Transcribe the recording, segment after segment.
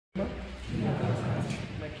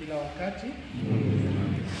kila wakati.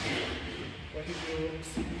 Kwa hivyo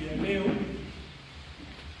siku ya leo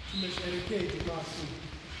tumesherehekea Ijumaa Kuu,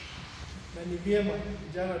 na ni vyema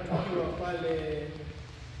jana tukiwa pale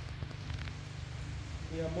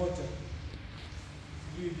 100,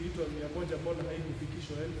 sijui iliitwa 100, mbona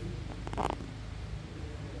haikufikishwa 1000.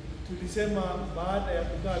 Tulisema baada ya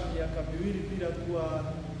kukaa miaka miwili bila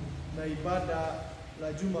kuwa na ibada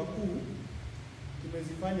la Juma Kuu,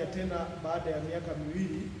 tumezifanya tena baada ya miaka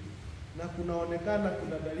miwili, na kunaonekana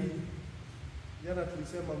kuna dalili. Jana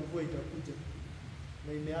tulisema mvua itakuja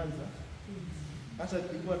na imeanza. Hata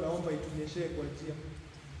tulikuwa naomba itunyeshee kwa njia,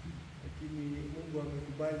 lakini Mungu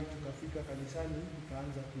amekubali, tukafika kanisani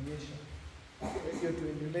ikaanza kunyesha. Kwa hiyo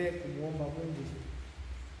tuendelee kumuomba Mungu.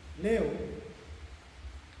 Leo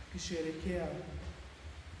tukisherehekea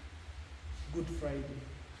Good Friday,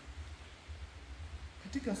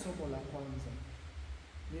 katika somo la kwanza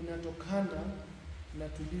linatokana na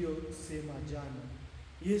tuliyosema jana.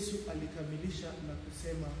 Yesu alikamilisha na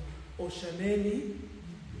kusema oshaneni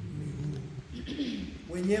miguu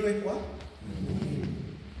wenyewe kwa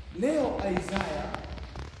leo. Isaya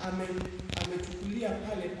amechukulia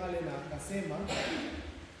pale pale na akasema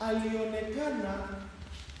alionekana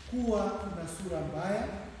kuwa na sura mbaya,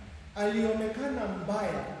 alionekana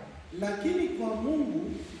mbaya, lakini kwa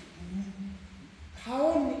Mungu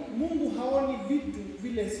haoni vitu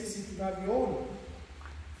vile sisi tunavyoona.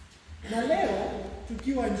 Na leo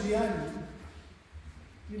tukiwa njiani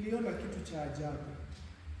niliona kitu cha ajabu.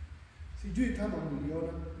 Sijui kama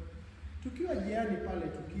mliona. Tukiwa njiani pale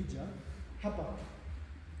tukija hapa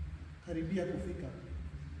karibia kufika,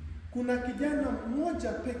 kuna kijana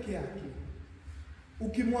mmoja peke yake.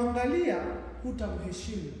 Ukimwangalia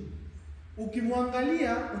hutamheshimu.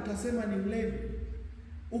 Ukimwangalia utasema ni mlevi.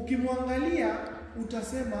 Ukimwangalia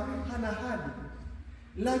utasema hana hadhi.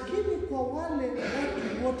 Lakini kwa wale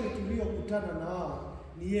watu wote tuliokutana na wao,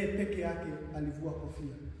 ni yeye peke yake alivua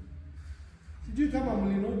kofia. Sijui kama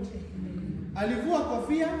mlinoti. Alivua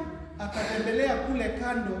kofia, akatembelea kule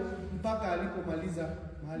kando mpaka alipomaliza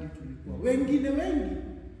mahali tulikuwa. Wengine wengi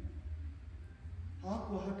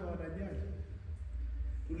hawakuwa hata wanajali.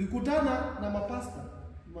 Tulikutana na mapasta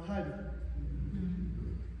mahali,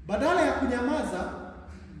 badala ya kunyamaza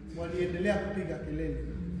waliendelea kupiga kelele.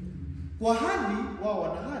 Kwa hadhi wao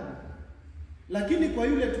wana hadhi, lakini kwa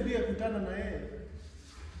yule tuliyekutana na yeye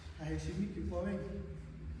haheshimiki kwa wengi.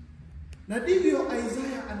 Na ndivyo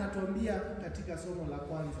Isaya anatuambia katika somo la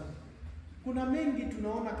kwanza. Kuna mengi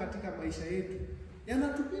tunaona katika maisha yetu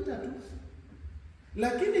yanatupita tu,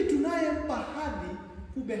 lakini tunayempa hadhi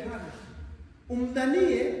kumbe hana.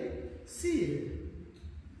 Umdhanie siye,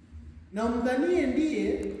 na umdhanie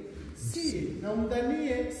ndiye siye, na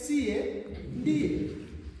umdhanie siye ndiye.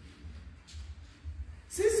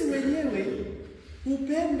 Sisi wenyewe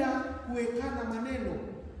hupenda kuwekana maneno.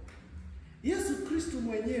 Yesu Kristo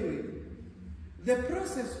mwenyewe, the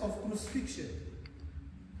process of crucifixion,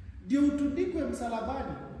 ndio utundikwe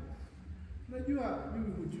msalabani. Unajua,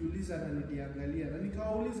 mimi hujiuliza na niliangalia na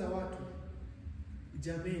nikawauliza watu,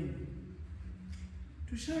 jameni,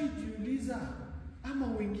 tushaijiuliza ama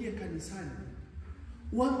uingie kanisani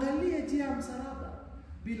uangalie njia ya msalaba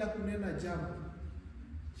bila kunena jambo,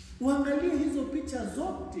 uangalie hizo picha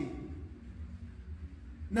zote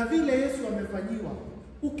na vile Yesu amefanyiwa.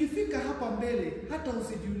 Ukifika hapa mbele, hata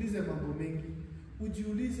usijiulize mambo mengi,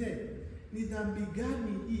 ujiulize ni dhambi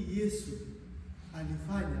gani hii Yesu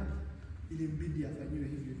alifanya ili mbidi afanyiwe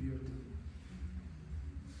hivyo vyote.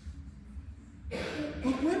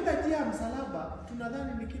 Kwa kuenda njia ya msalaba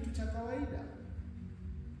tunadhani ni kitu cha kawaida.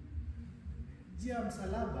 Njia ya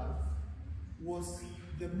msalaba was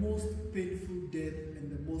the most painful death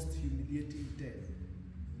and the most humiliating death.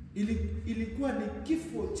 Ilikuwa ni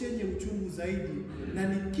kifo chenye uchungu zaidi na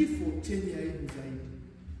ni kifo chenye aibu zaidi.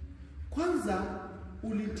 Kwanza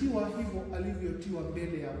ulitiwa hivyo alivyotiwa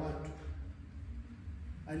mbele ya watu.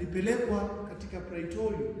 Alipelekwa katika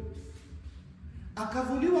praetorio,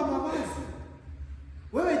 akavuliwa mavazi.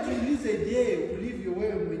 Wewe jiulize, je, ulivyo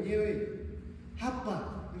wewe mwenyewe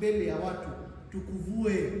hapa mbele ya watu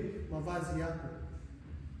tukuvue mavazi yako?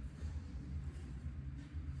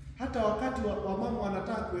 Hata wakati wa mama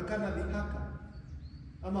wanataka kuwekana dhihaka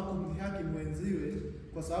ama kumdhihaki mwenziwe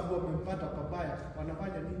kwa sababu wamempata pabaya,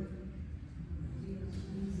 wanafanya nini?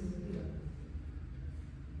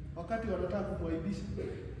 Wakati wanataka kumwaibisha,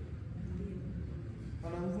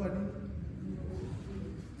 wanamvua nini?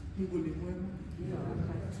 Mungu ni mwema.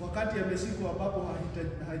 Wakati ameshikwa ambapo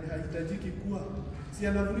hahitajiki kuwa, si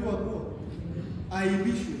anavuliwa nguo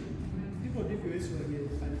aibishwe? Hivyo ndivyo Yesu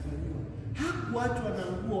alifanyiwa. Hakuachwa na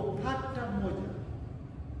nguo hata moja.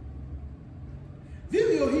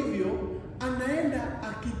 Vivyo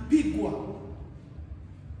akipigwa,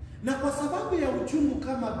 na kwa sababu ya uchungu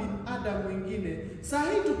kama binadamu wengine,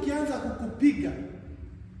 saa hii tukianza kukupiga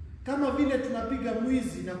kama vile tunapiga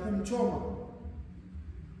mwizi na kumchoma,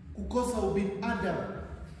 kukosa ubinadamu.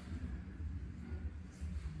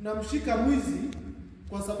 Namshika mwizi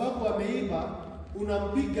kwa sababu ameiba,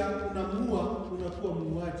 unampiga, unamuua, unakuwa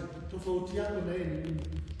muuaji. Tofauti yako na yeye ni nini?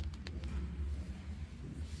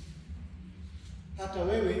 Hata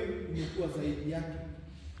wewe umekuwa zaidi yake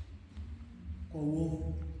kwa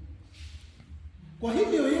uovu. Kwa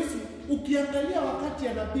hivyo Yesu, ukiangalia wakati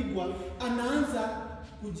anapigwa, anaanza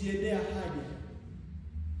kujiendea haja,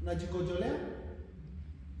 anajikojolea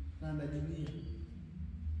na anajimia,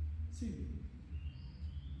 sivyo?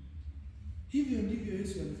 Hivyo ndivyo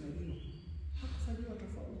Yesu alifanyiwa, hakufanyiwa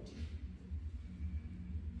tofauti.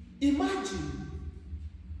 Imagine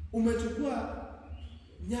umechukua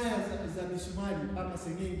nyaya za misumari ama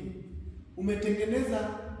sengenge,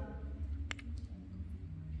 umetengeneza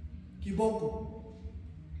kiboko,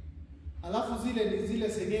 alafu zile ni zile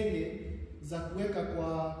sengenge za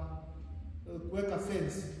kuweka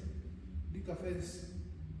fence, dika fence,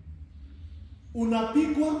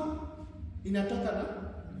 unapigwa, inatoka na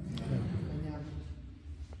nyama.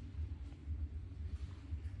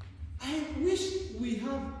 I wish we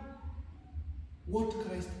have what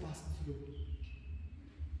Christ passed through.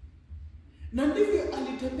 Na ndivyo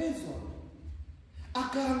alitembezwa,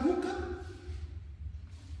 akaanguka,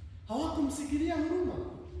 hawakumsikilia huruma.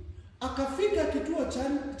 Akafika kituo cha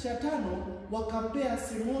 5, wakampea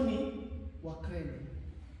Simoni wa Krene.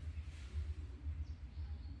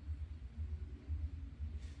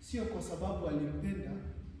 Sio kwa sababu alimpenda,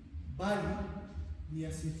 bali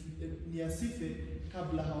ni asife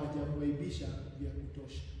kabla hawajamwaibisha vya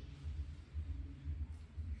kutosha.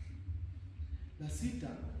 Na 6,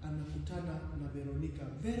 anakutana na Veronica,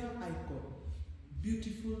 Vera icon,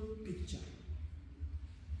 beautiful picture.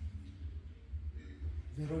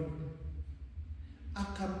 Veronica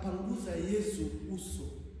akampanguza Yesu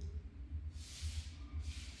uso,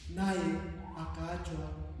 naye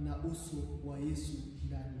akaachwa na uso wa Yesu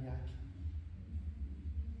ndani yake.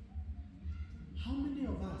 How many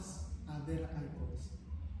of us are Vera icons?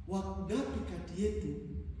 Wangapi kati yetu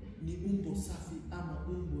ni umbo safi ama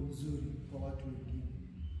umbo nzuri kwa watu wengine?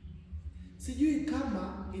 Sijui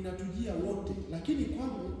kama inatujia wote, lakini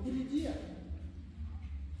kwangu ilijia.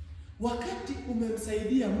 Wakati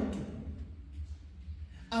umemsaidia mtu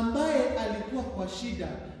ambaye alikuwa kwa shida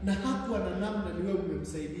na hakuwa na namna, ni wewe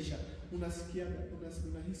umemsaidisha, unasikia,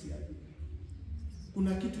 unahisi aje?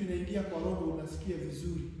 Kuna kitu inaingia kwa roho, unasikia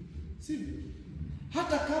vizuri, sivyo?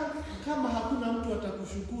 Hata kama hakuna mtu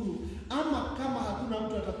atakushukuru, ama kama hakuna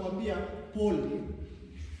mtu atakwambia pole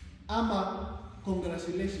ama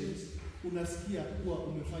congratulations, unasikia kuwa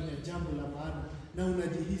umefanya jambo la maana na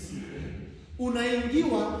unajihisi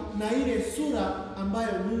unaingiwa na ile sura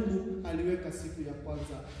ambayo Mungu aliweka siku ya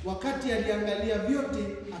kwanza. Wakati aliangalia vyote,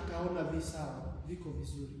 akaona visawa, viko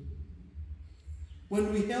vizuri. When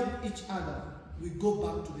we help each other, we go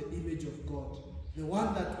back to the image of God, the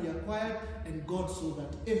one that we acquired, and God saw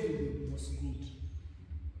that everything was good.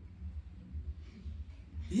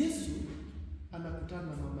 Yesu anakutana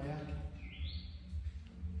na mama yake.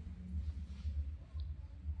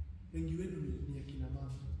 Wengi wenu ni akina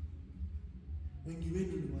mama, wengi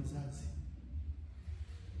wenu ni wazazi.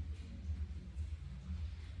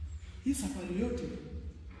 Hii safari yote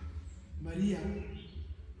Maria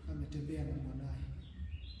ametembea na mwanae.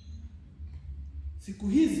 Siku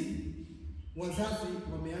hizi wazazi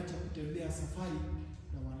wameacha kutembea safari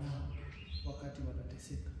na wanao wakati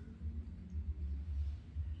wanateseka,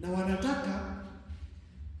 na wanataka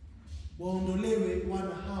waondolewe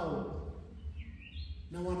wana hao,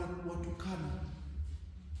 na wanawatukana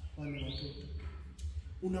wale watoto.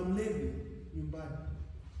 Una mlevi nyumbani,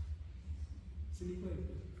 si ni kweli?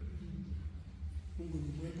 Mungu ni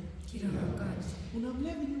mwema kila wakati. Una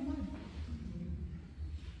mlevi nyumbani,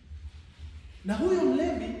 na huyo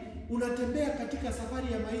mlevi unatembea katika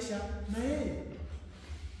safari ya maisha na yeye,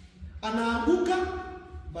 anaanguka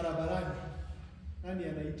barabarani. Nani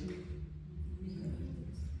anaitika?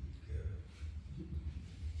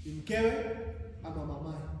 Ni mkewe ama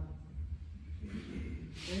mamaye?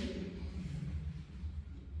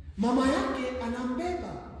 Mama yake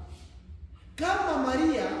anambeba. Kama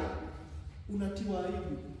Maria, unatiwa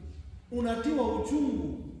aibu, unatiwa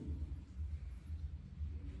uchungu.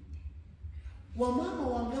 Wamama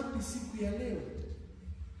wangapi siku ya leo?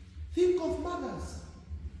 Think of mothers.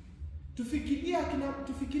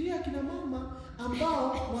 Tufikiria kina mama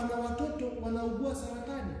ambao wana watoto wanaugua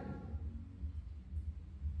saratani.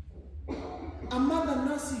 A mother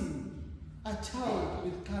nursing a child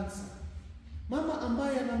with cancer. Mama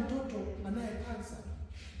ambaye ana mtoto anaye kansa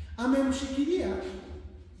amemshikilia.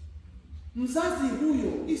 Mzazi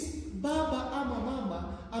huyo, baba ama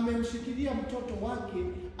mama, amemshikilia mtoto wake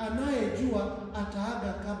anayejua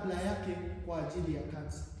ataaga kabla yake kwa ajili ya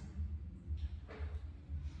kansa.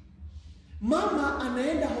 Mama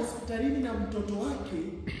anaenda hospitalini na mtoto wake,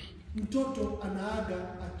 mtoto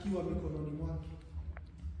anaaga akiwa mikononi mwake.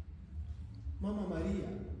 Mama Maria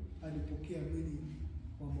alipokea mwili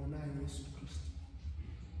wa mwanae Yesu Kristo.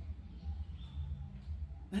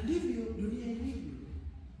 Na ndivyo dunia ilivyo.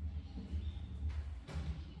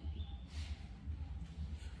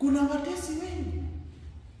 Kuna watesi wengi.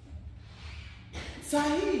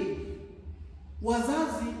 Sahihi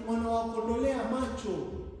wazazi wanawakondolea macho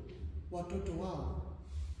watoto wao.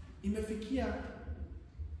 Imefikia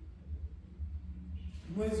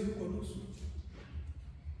mwezi uko nusu.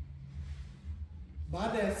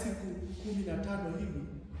 Baada ya siku 15 hivi,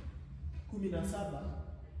 17,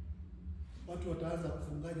 watu wataanza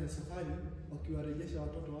kufunganya safari wakiwarejesha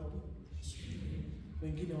watoto wapi?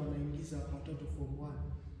 Wengine wanaingiza watoto form 1.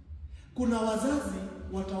 Kuna wazazi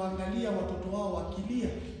watawaangalia watoto wao wakilia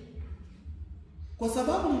kwa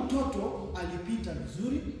sababu mtoto alipita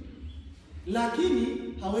vizuri,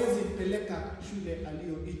 lakini hawezi mpeleka shule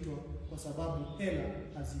aliyoitwa kwa sababu hela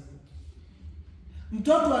hazipo.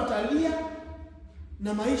 Mtoto atalia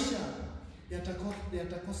na maisha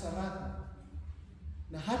yatakosa raha,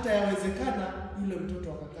 na hata yawezekana yule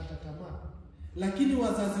mtoto akakata tamaa, lakini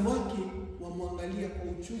wazazi wake wamwangalia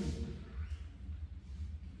kwa uchungu.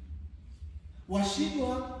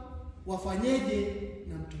 Washindwa wafanyeje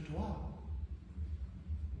na mtoto wao.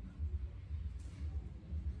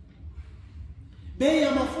 Bei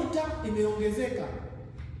ya mafuta imeongezeka,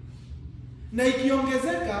 na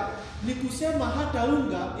ikiongezeka ni kusema hata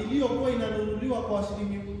unga iliyokuwa inanunuliwa kwa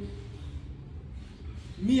shilingi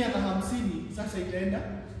 150 sasa itaenda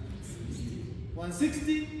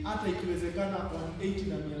 160, hata ikiwezekana 180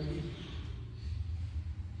 na 200.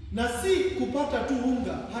 Na si kupata tu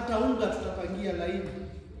unga, hata unga tutapangia laini.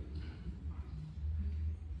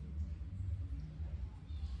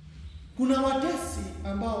 Kuna watesi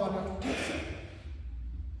ambao wanatutesa,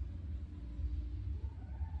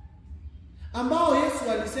 ambao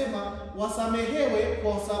Yesu alisema wasamehewe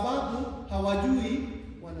kwa sababu hawajui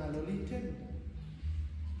wanalolitenda.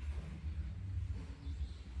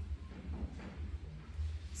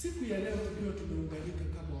 Siku ya leo tukiwa tumeunganika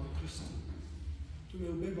kama Wakristo,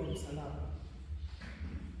 tumeubeba msalaba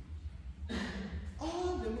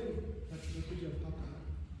all the way, na tumekuja mpaka hapa.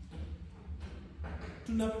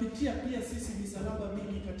 Tunapitia pia sisi misalaba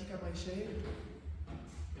mingi katika maisha yetu.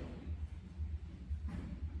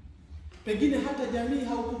 Pengine hata jamii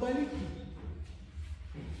haukubaliki.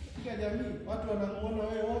 Katika jamii watu wanakuona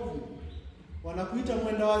wewe ovyo, wanakuita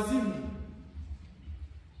mwenda wazimu,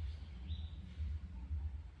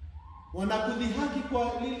 wanakudhihaki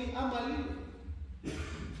kwa lili ama lili.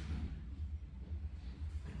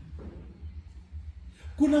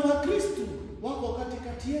 Kuna Wakristo wako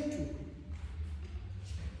katikati yetu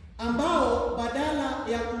ambao badala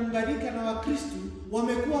ya kuunganika na Wakristo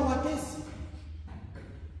wamekuwa watesi.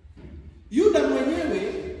 Yuda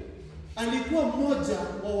mwenyewe alikuwa mmoja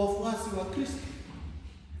wa wafuasi wa Kristo,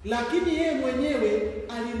 lakini yeye mwenyewe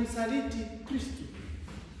alimsaliti Kristo.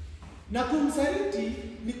 Na kumsaliti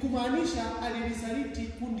ni kumaanisha alilisaliti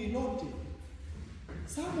kundi lote.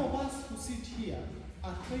 Some of us who sit here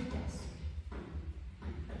are traitors.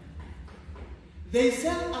 They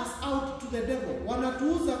sell us out to the devil.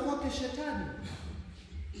 Wanatuuza kwake shetani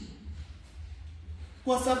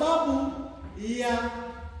kwa sababu ya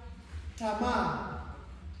tamaa.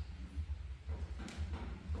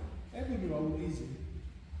 Hebu niwaulize,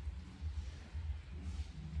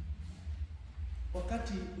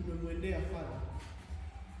 wakati umemwendea fadha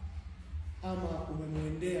ama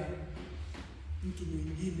umemwendea mtu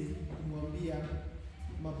mwingine kumwambia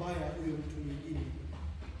mabaya huyo mtu mwingine,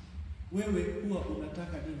 wewe huwa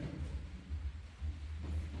unataka nini?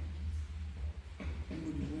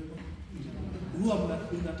 Mungu ni mwema. Huwa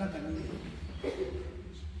unataka nini?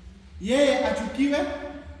 Yeye achukiwe,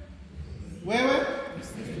 wewe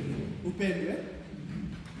upendwe.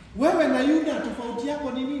 Wewe na Yuda tofauti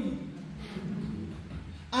yako ni nini?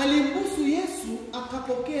 Alimbusu Yesu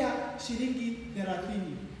akapokea shilingi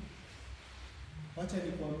 30. Wacha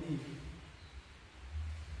nikwambie,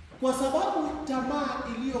 kwa sababu tamaa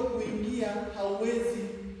iliyokuingia hauwezi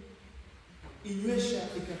inywesha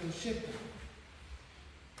ikatosheka.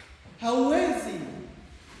 Hauwezi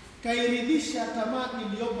kairidhisha tamaa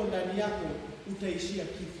iliyopo ndani yako, utaishia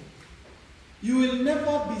kifo. You will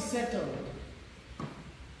never be settled.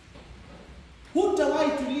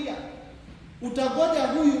 Hutawahi tulia. Utangoja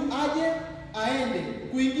huyu aje, aende,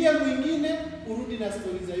 kuingia mwingine, urudi na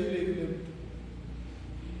stori za yule mtu.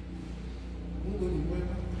 Mungu ni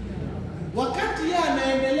mwema. Wakati yeye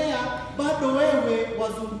anaendelea, bado wewe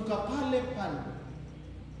wazunguka pale pale.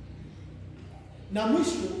 Na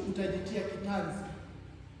mwisho utajitia kitanzi.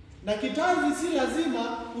 Na kitanzi si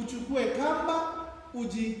lazima uchukue kamba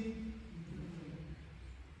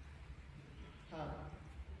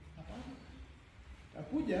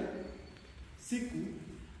takuja siku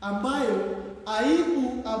ambayo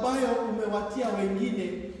aibu ambayo umewatia wengine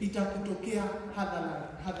itakutokea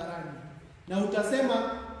hadharani. Na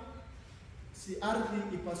utasema si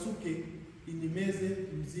ardhi ipasuke inimeze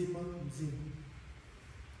mzima.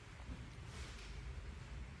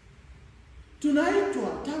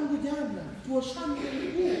 Tunaitwa tangu jana tuoshane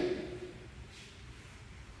miguu.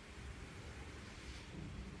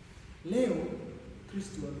 Leo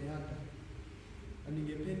Kristo ameaga. Na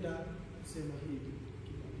ningependa kusema hivi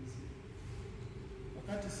kimalizia.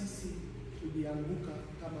 Wakati sisi tulianguka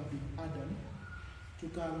kama binadamu,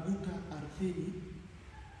 tukaanguka ardhini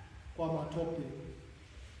kwa matope.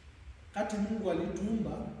 Wakati Mungu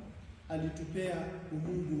alituumba, alitupea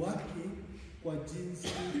umungu wake kwa jinsi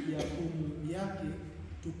ya umungu yake,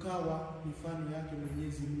 tukawa mifano yake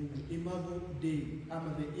Mwenyezi Mungu, imago Dei,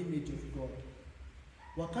 ama the image of God.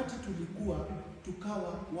 Wakati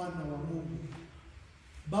tukawa wana wa Mungu.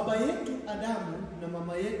 Baba yetu Adamu na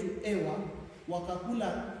mama yetu Ewa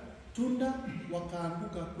wakakula tunda,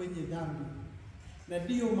 wakaanguka kwenye dhambi. Na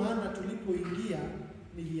ndiyo maana tulipoingia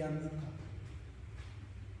nilianguka.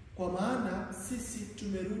 Kwa maana sisi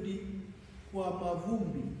tumerudi kwa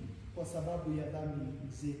mavumbi kwa sababu ya dhambi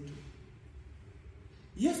zetu.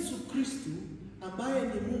 Yesu Kristo ambaye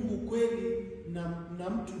ni Mungu kweli na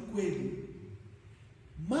mtu kweli,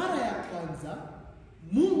 mara ya kwanza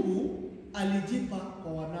Mungu alijipa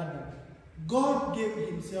kwa wanadamu. God gave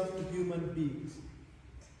himself to human beings.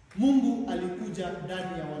 Mungu alikuja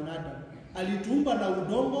ndani ya wanadamu. Alituumba na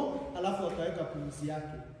udongo, alafu akaweka pumzi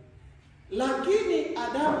yake. Lakini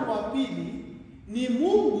Adamu wa pili ni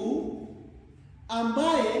Mungu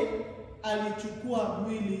ambaye alichukua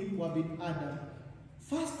mwili wa binadamu.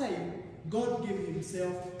 First time God gave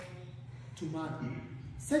himself to man.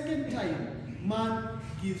 Second time man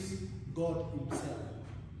gives God himself.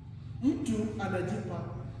 Mtu anajipa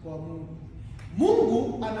kwa Mungu.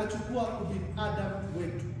 Mungu anachukua ubinadamu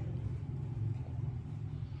wetu.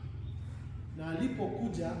 Na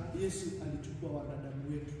alipokuja Yesu alichukua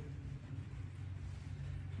wanadamu wetu.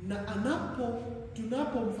 Na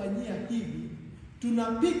tunapomfanyia hivi,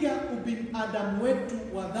 tunapiga ubinadamu wetu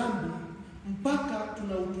wa dhambi mpaka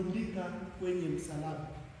tunautundika kwenye msalaba.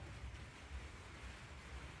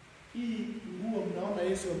 Hii nguo mnaona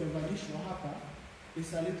Yesu amevalishwa hapa,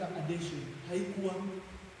 is a little addition. Haikuwa.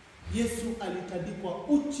 Yesu alitandikwa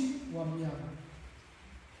uchi wa mnyama.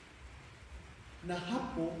 Na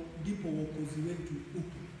hapo ndipo wokozi wetu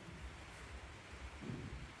upo.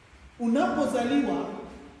 Unapozaliwa,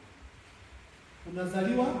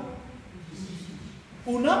 unazaliwa.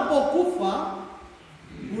 Unapokufa,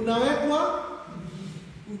 unawekwa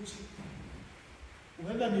uchi.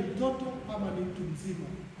 Uenda ni mtoto ama ni mtu mzima,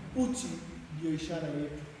 uchi ndio ishara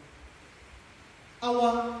yetu.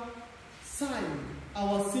 Our sign,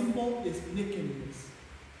 our symbol is nakedness.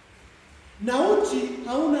 Na uchi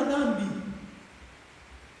hauna dhambi.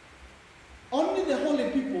 Only the holy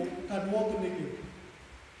people can walk naked.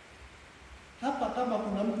 Hapa kama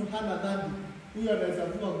kuna mtu hana dhambi, huyo anaweza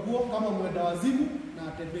vua nguo kama mwenda wazimu na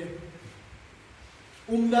atembee.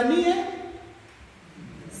 Umdhanie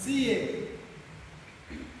siye.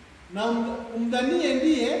 Na umdhanie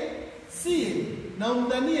ndiye siye. Na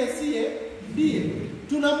umdhanie siye ndiye.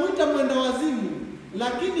 Tunamuita mwenda wazimu,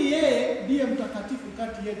 lakini yeye ndiye mtakatifu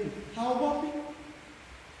kati yetu. Haogopi.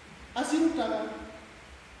 Asiruka,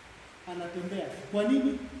 anatembea. Kwa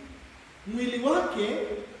nini? Mwili wake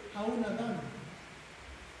hauna dhambi.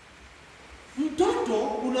 Mtoto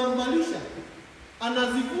unamvalisha,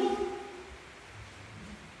 anazivua,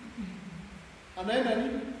 anaenda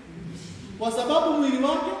nini? Kwa sababu mwili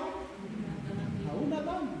wake hauna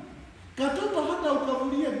dhambi. Katoto hata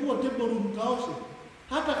ukavulie nguo table room kaoshe,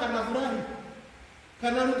 hata kanafurahi,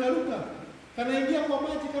 kanarukaruka, kanaingia kwa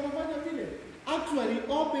maji, kanafanya vile. Actually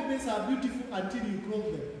all babies are beautiful until you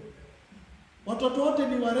clothe them. Watoto wote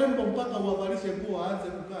ni warembo mpaka uwavalishe nguo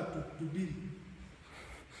aanze kukaa tubili.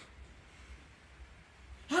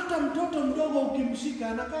 Hata mtoto mdogo ukimshika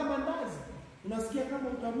anakaa mandazi. Unasikia kama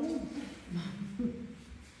utamungu.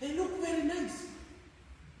 They look very nice.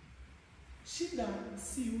 Shida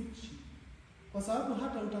si uchi. Kwa sababu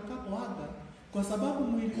hata utakapoaga Kwa sababu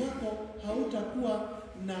mwili wako hautakuwa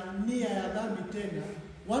na nia ya dhambi tena,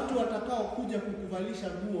 watu watakao kuja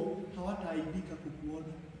kukuvalisha nguo hawataaibika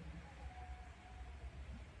kukuona.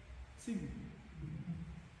 Sivyo?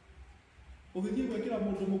 Ukijua kila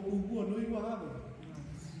mtu mkubwa ndio hivyo hapo.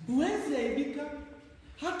 Huwezi aibika.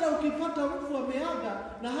 Hata ukipata mtu ameaga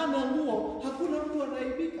na hana nguo, hakuna mtu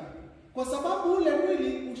anaibika. Kwa sababu ule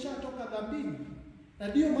mwili ushatoka dhambini. Na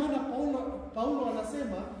ndio maana Paulo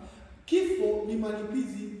anasema kifo ni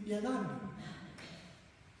malipizi ya dhambi.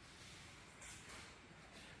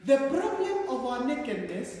 The problem of our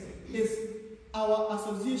nakedness is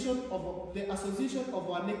the association of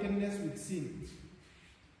our nakedness with sin.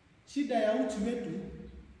 Shida ya uchi wetu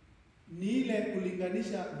ni ile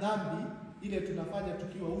kulinganisha dhambi ile tunafanya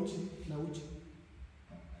tukiwa uchi na uchi.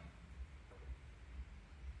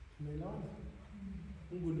 Umeelewa?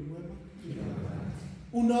 Mungu ni mwema.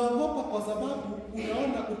 Unaogopa kwa sababu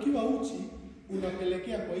unaona ukiwa uchi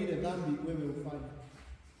unapelekea kwa ile dhambi wewe ufanye.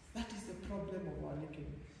 That is the problem of our nakedness.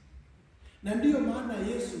 Na ndiyo maana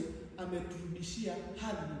Yesu ameturudishia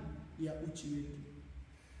hadhi ya uchi wetu.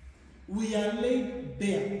 We are laid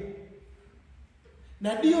bare.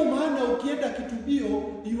 Na ndiyo maana ukienda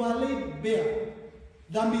kitubio, you are laid bare.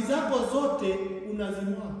 Dhambi zako zote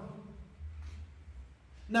unazimwa.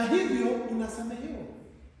 Na hivyo unasamehewa.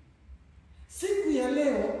 Siku ya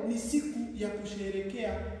leo ni siku ya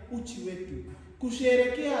kusherehekea uchi wetu.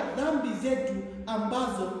 Kusherehekea dhambi zetu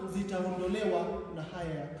ambazo zitaondolewa na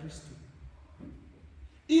haya ya Kristo.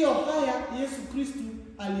 Hiyo haya Yesu Kristo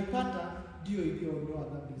alipata ndio iliondoa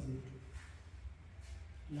dhambi zetu.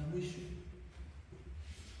 La mwisho,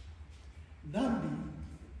 dhambi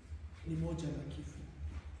ni moja na kifo.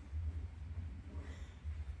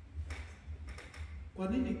 Kwa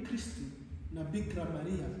nini Kristo na Bikira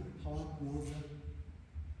Maria hawakuoza?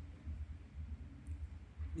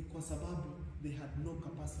 Ni kwa sababu they had no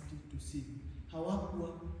capacity to sin.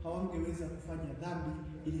 Hawangeweza kufanya dhambi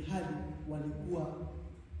ili hali walikuwa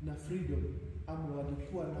na freedom, ama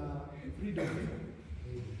walikuwa na freedom,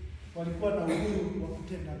 walikuwa na uhuru wa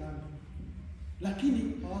kutenda dhambi,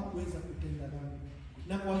 lakini hawakuweza kutenda dhambi,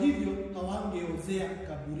 na kwa hivyo hawangeozea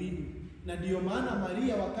kaburini. Na ndiyo maana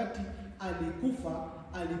Maria wakati alikufa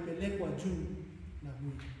alipelekwa juu na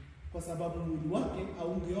mwili, kwa sababu mwili wake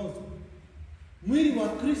haungeoza. Mwili wa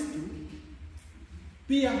Kristo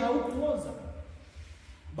pia haukuoza.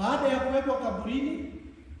 Baada ya kuwekwa kaburini,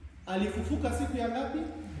 alifufuka siku ya ngapi?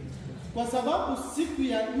 Kwa sababu siku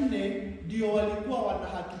ya 4 ndio walikuwa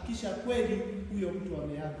wanahakikisha kweli huyo mtu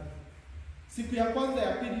ameaga. Siku ya kwanza,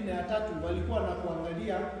 ya pili na ya tatu walikuwa na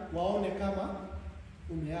kuangalia waone kama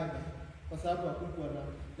umeaga, kwa sababu hakukuwa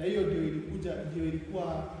na hiyo ndio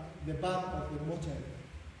ilikuwa the back of the mortuary.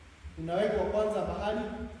 Unawekwa kwanza mahali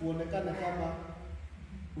uonekane kama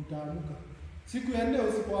utaamka. Siku ya 4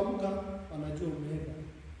 usipoamka wanajua umeenda.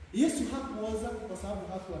 Yesu hakuoza kwa sababu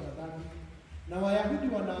hakuwa na dhambi. Na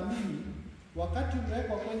Wayahudi wanaamini wakati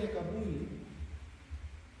umewekwa kwenye kaburi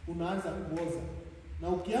unaanza kuoza. Na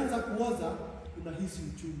ukianza kuoza unahisi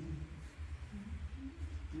uchungu.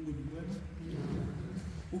 Mungu ni mwema.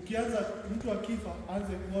 Ukianza mtu akifa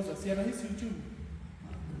aanze kuoza, si anahisi uchungu?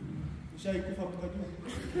 Ushaikufa mkajua?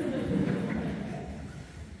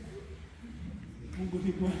 Mungu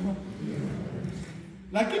ni mwema.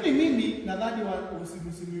 Lakini mimi nadhani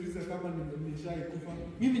usimusimulize kama nimeshaikufa.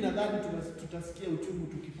 Mimi nadhani tutasikia uchungu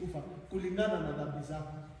tukikufa kulingana na dhambi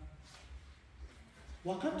zako.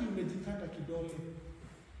 Wakati umejikata kidole,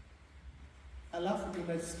 alafu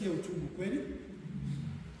unasikia uchungu kweli?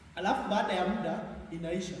 Alafu baada ya muda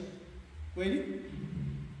inaisha. Kweli?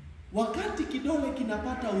 Wakati kidole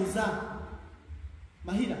kinapata uzaa,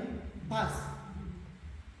 mahira, pasi,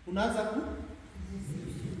 unaanza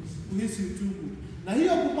kuhisi uchungu. Na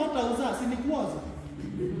hiyo kupata uzaa si ni kuoza?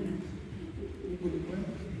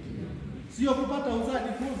 Sio kupata uzaa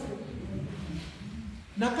ni kuoza.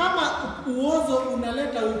 Na kama uozo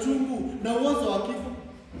unaleta uchungu na uozo wa kifo,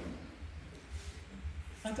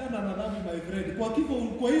 achana na dhambi my friend. Kwa kifo,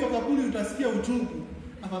 kwa hiyo kaburi utasikia uchungu.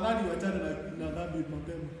 Afadhali uachane na dhambi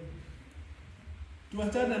mapema.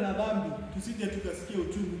 Tuachane na dhambi tusije tukasikia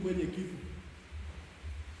uchungu kwenye kifo.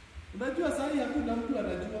 Unajua sasa hakuna mtu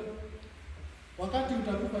anajua. Wakati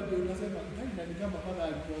utakufa ndio unasema ni kama Baba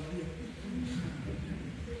alituambia.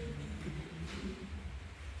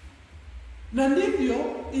 Na ndivyo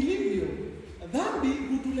ilivyo. Dhambi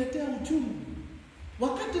hutuletea uchungu.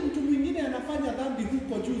 Wakati mtu mwingine anafanya dhambi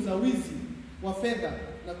huko juu za wizi wa fedha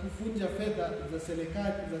na kufunja fedha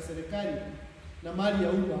za serikali na mali ya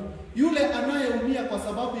umma, yule anayeumia kwa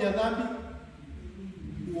sababu ya dhambi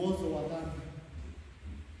uozo wa dhambi.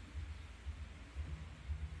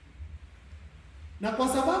 Na kwa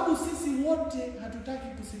sababu sisi wote hatutaki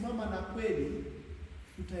kusimama na kweli,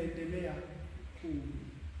 tutaendelea kuumia.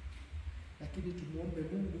 Lakini tumuombe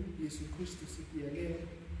Mungu Yesu Kristo siku ya leo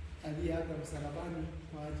aliyeaga msalabani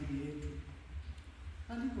kwa ajili yetu.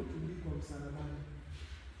 Alipotundikwa msalabani,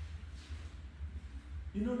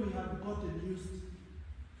 you know, we have gotten used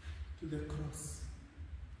to the cross.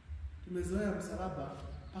 Tumezoea msalaba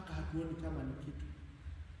mpaka hatuoni kama ni kitu.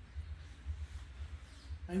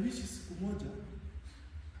 I wish siku moja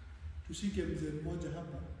tushike mzee mmoja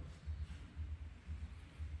hapa,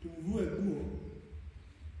 tumvue nguo,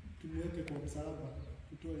 tumweke kwa msalaba,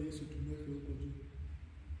 tutoe Yesu tumweke huko juu.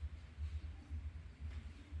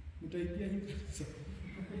 Mtaipia hivi kabisa.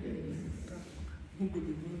 Mungu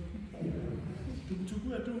ni mwema.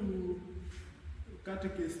 Tumchukue tu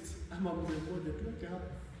catechist ama mzee mmoja tuweke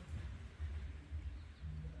hapa.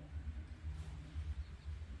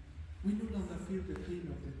 We no longer feel the pain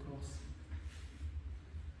of the cross.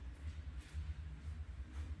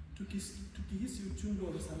 Tukihisi uchungu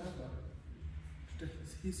wa msalaba,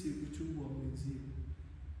 tutahisi uchungu wa mwenzetu.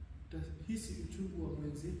 Tutahisi uchungu wa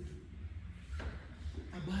mwenzetu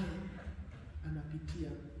ambaye anapitia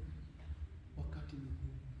wakati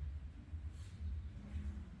mgumu.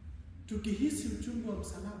 Tukihisi uchungu wa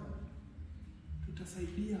msalaba,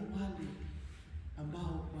 tutasaidia wale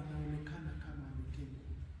ambao wanaonekana kama wametengwa.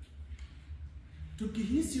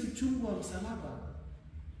 Tukihisi uchungu wa msalaba,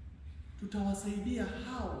 tutawasaidia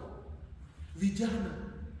hao vijana,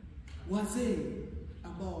 wazee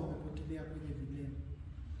ambao wamepotelea kwenye vilema.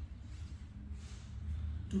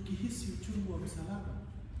 Tukihisi uchungu wa msalaba,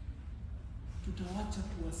 tutawacha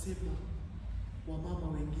kuwasema wamama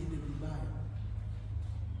wengine vibaya,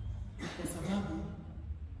 kwa sababu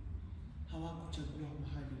hawakuchagua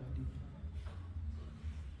mahali walipo.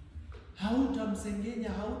 Hautamsengenya,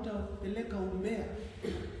 hautapeleka umbea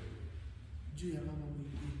juu ya mama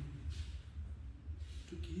mwingine.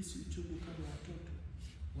 Tukihisi uchungu kama watoto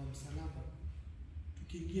wa msalaba,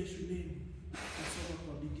 tukiingia shuleni kusoma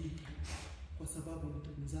kwa bidii, kwa sababu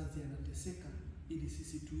mzazi anateseka ili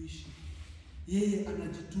sisi tuishi. Yeye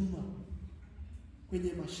anajituma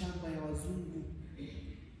kwenye mashamba ya wazungu,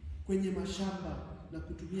 kwenye mashamba na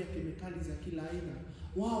kutumia kemikali za kila aina.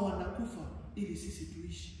 Wao wanakufa ili sisi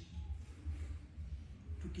tuishi.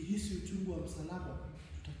 Tukihisi uchungu wa msalaba,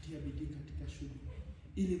 tutatia bidii katika shule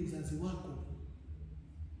ili mzazi wako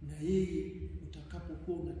na yeye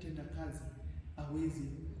utakapokuwa unatenda kazi aweze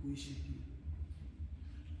kuishi pia.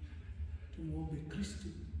 Tumuombe Kristo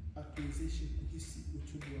atuwezeshe kuhisi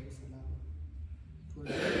uchungu wa msalaba.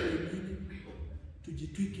 Tuwajalie wengine,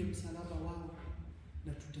 tujitwike msalaba wao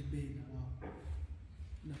na tutembee na wao.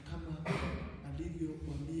 Na kama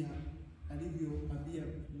alivyoambia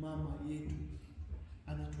mama yetu,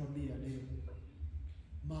 anatuambia leo,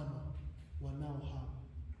 mama wanao hao,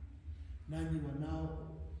 nanyi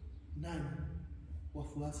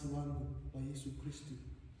wafuasi wangu wa Yesu Kristo,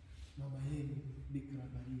 mama yenu Bikira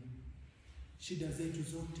Maria. Shida zetu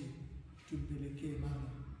zote tumpelekee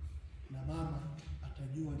mama, na mama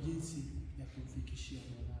atajua jinsi ya kumfikishia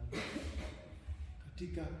mwanawe.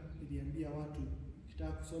 Katika niliambia watu,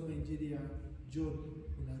 ukitaka kusoma Injili ya John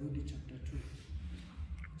unarudi chapter 2.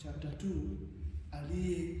 Chapter 2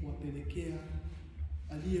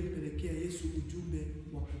 aliyempelekea Yesu ujumbe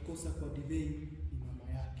wa kukosa kwa divei ni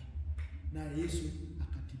mama yake, na Yesu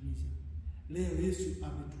akatimiza. Leo Yesu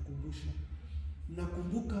ametukumbusha.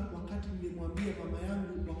 Nakumbuka wakati nilimwambia mama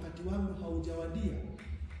yangu, wakati wangu haujawadia,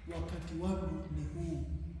 wakati wangu ni huu,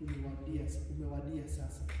 umewadia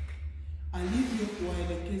sasa.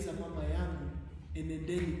 Alivyowaelekeza mama yangu,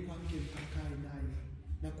 enendeni kwake mkakae naye.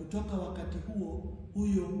 Na kutoka wakati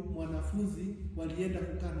huyo mwanafunzi walienda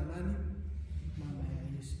kukaa na nani? Mama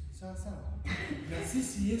ya Yesu. Sawa. Na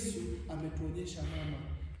sisi Yesu ametuonyesha mama,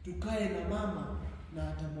 tukae na mama na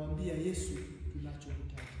atamwambia Yesu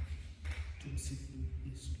tunachohitaji. Tumsifu.